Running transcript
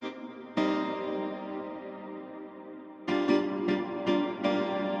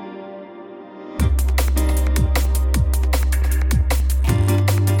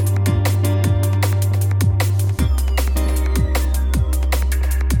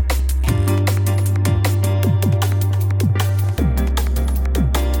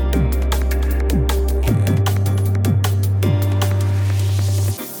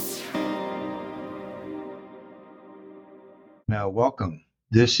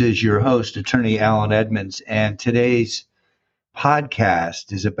This is your host, Attorney Alan Edmonds, and today's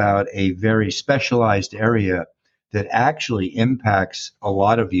podcast is about a very specialized area that actually impacts a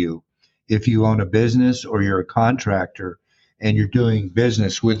lot of you if you own a business or you're a contractor and you're doing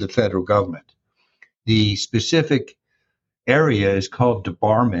business with the federal government. The specific area is called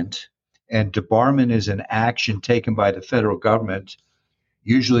debarment, and debarment is an action taken by the federal government,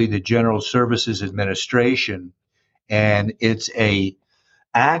 usually the General Services Administration, and it's a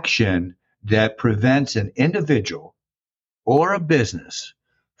action that prevents an individual or a business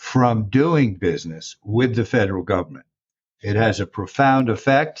from doing business with the federal government. It has a profound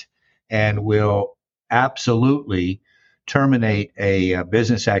effect and will absolutely terminate a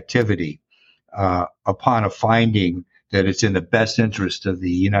business activity upon a finding that it's in the best interest of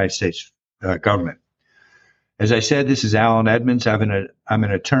the United States government. As I said, this is Alan Edmonds. I'm an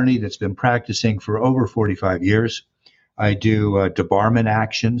attorney that's been practicing for over 45 years. I do debarment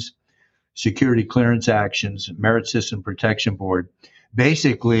actions, security clearance actions, Merit System Protection Board.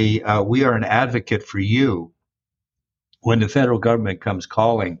 Basically, we are an advocate for you when the federal government comes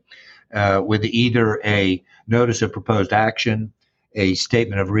calling with either a notice of proposed action, a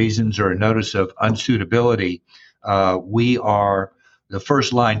statement of reasons, or a notice of unsuitability. We are the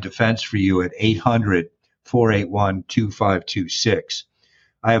first line defense for you at 800-481-2526.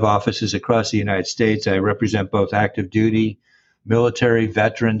 I have offices across the United States. I represent both active duty, military,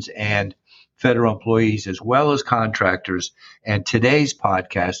 veterans, and federal employees, as well as contractors. And today's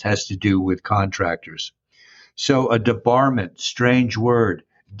podcast has to do with contractors. So a debarment, strange word,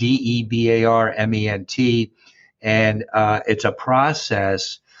 Debarment, and it's a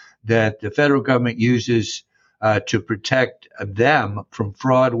process that the federal government uses to protect them from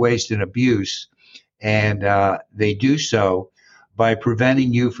fraud, waste, and abuse. And they do so by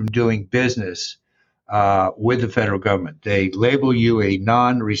preventing you from doing business with the federal government. They label you a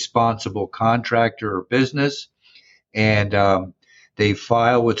non-responsible contractor or business, and they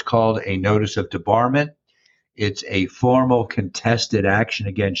file what's called a notice of debarment. It's a formal contested action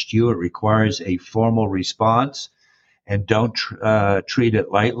against you. It requires a formal response, and don't treat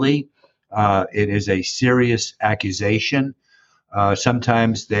it lightly. It is a serious accusation.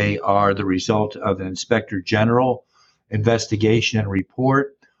 Sometimes they are the result of an inspector general investigation and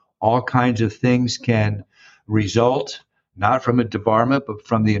report. All kinds of things can result, not from a debarment, but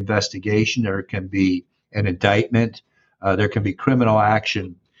from the investigation. There can be an indictment. There can be criminal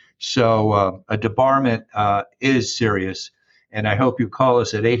action. So a debarment is serious. And I hope you call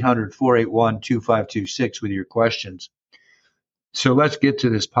us at 800-481-2526 with your questions. So let's get to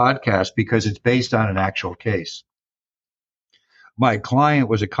this podcast because it's based on an actual case. My client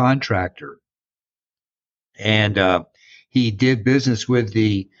was a contractor, and he did business with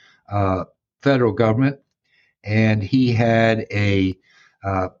the federal government, and he had a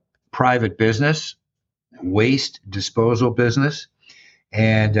private business, waste disposal business,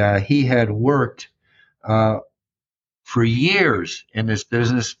 and he had worked for years in this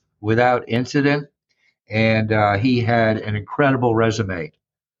business without incident, and he had an incredible resume.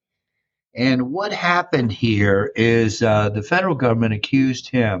 And what happened here is the federal government accused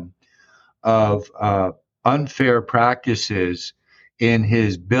him of unfair practices in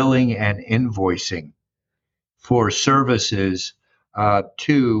his billing and invoicing for services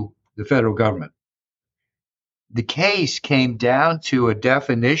to the federal government. The case came down to a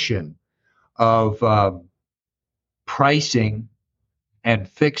definition of pricing and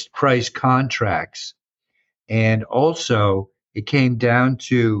fixed price contracts. And also, it came down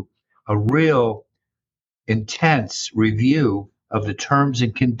to a real intense review of the terms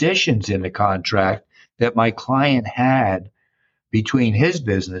and conditions in the contract that my client had between his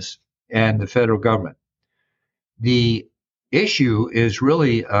business and the federal government. The issue is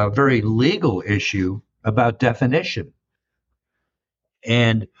really a very legal issue about definition.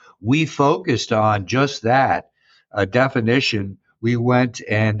 And we focused on just that, a definition. We went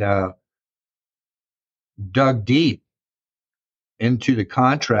and dug deep into the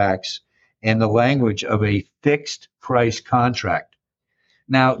contracts and the language of a fixed price contract.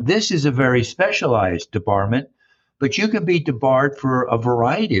 Now, this is a very specialized debarment, but you can be debarred for a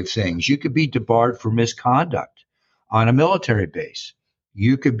variety of things. You could be debarred for misconduct on a military base.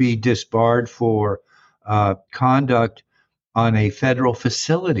 You could be disbarred for conduct on a federal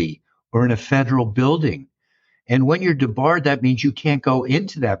facility or in a federal building. And when you're debarred, that means you can't go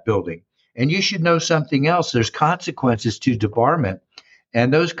into that building. And you should know something else. There's consequences to debarment,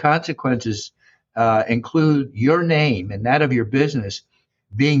 and those consequences include your name and that of your business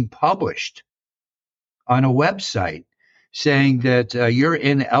being published on a website saying that you're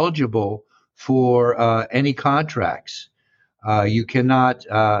ineligible for any contracts. You cannot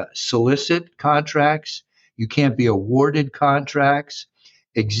solicit contracts. You can't be awarded contracts.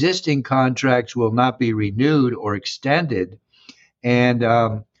 Existing contracts will not be renewed or extended. And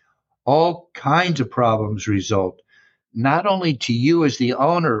all kinds of problems result, not only to you as the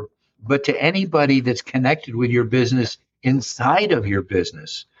owner, but to anybody that's connected with your business inside of your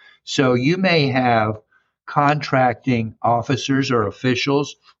business. So you may have contracting officers or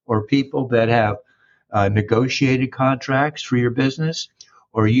officials or people that have negotiated contracts for your business,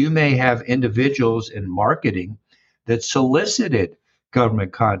 or you may have individuals in marketing that solicited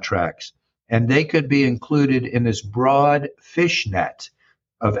government contracts, and they could be included in this broad fishnet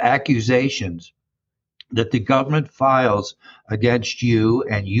of accusations that the government files against you,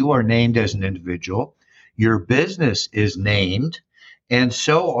 and you are named as an individual. Your business is named, and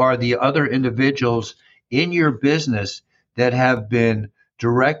so are the other individuals in your business that have been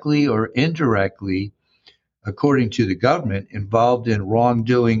directly or indirectly, according to the government, involved in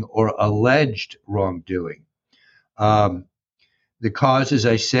wrongdoing or alleged wrongdoing. Um, the cause, as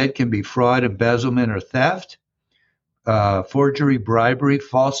I said, can be fraud, embezzlement, or theft, forgery, bribery,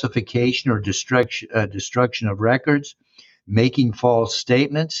 falsification, or destruction of records, making false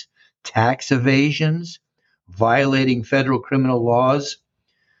statements, tax evasions, violating federal criminal laws.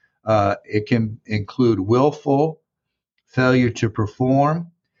 It can include willful failure to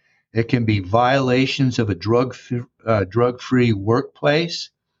perform. It can be violations of a drug-free workplace.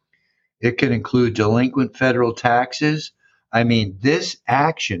 It can include delinquent federal taxes. I mean, this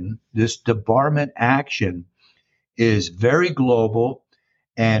action, this debarment action, is very global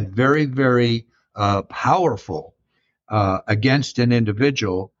and very, very powerful against an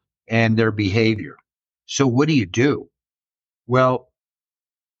individual and their behavior. So, what do you do? Well,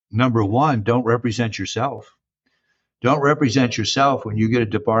 number one, don't represent yourself. Don't represent yourself when you get a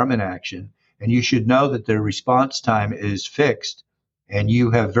debarment action, and you should know that the response time is fixed, and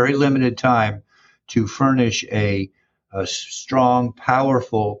you have very limited time to furnish a strong,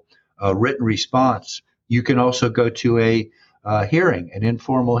 powerful written response. You can also go to a hearing, an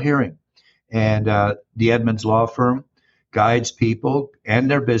informal hearing, and the Edmonds Law Firm guides people and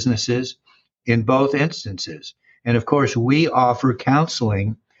their businesses in both instances. And of course, we offer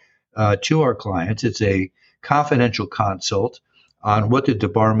counseling to our clients. It's a confidential consult on what the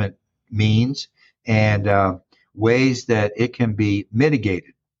debarment means and ways that it can be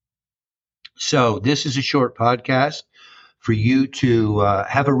mitigated. So, this is a short podcast for you to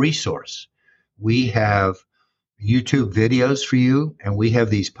have a resource. We have YouTube videos for you, and we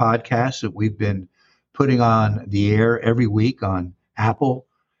have these podcasts that we've been putting on the air every week on Apple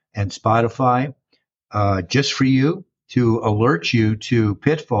and Spotify, just for you to alert you to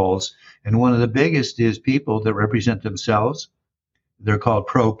pitfalls. And one of the biggest is people that represent themselves. They're called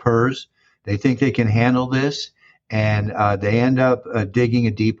pro-pers. They think they can handle this, and they end up digging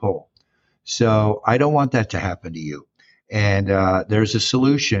a deep hole. So I don't want that to happen to you. And there's a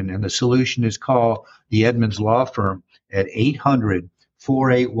solution, and the solution is called the Edmonds Law Firm at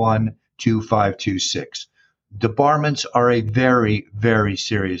 800-481-2526. Debarments are a very, very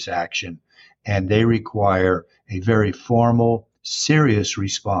serious action, and they require a very formal, serious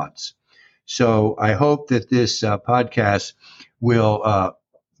response. So I hope that this podcast will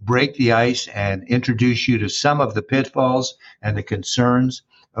break the ice and introduce you to some of the pitfalls and the concerns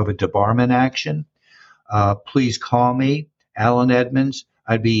of a debarment action. Please call me, Alan Edmonds.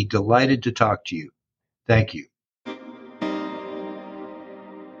 I'd be delighted to talk to you. Thank you.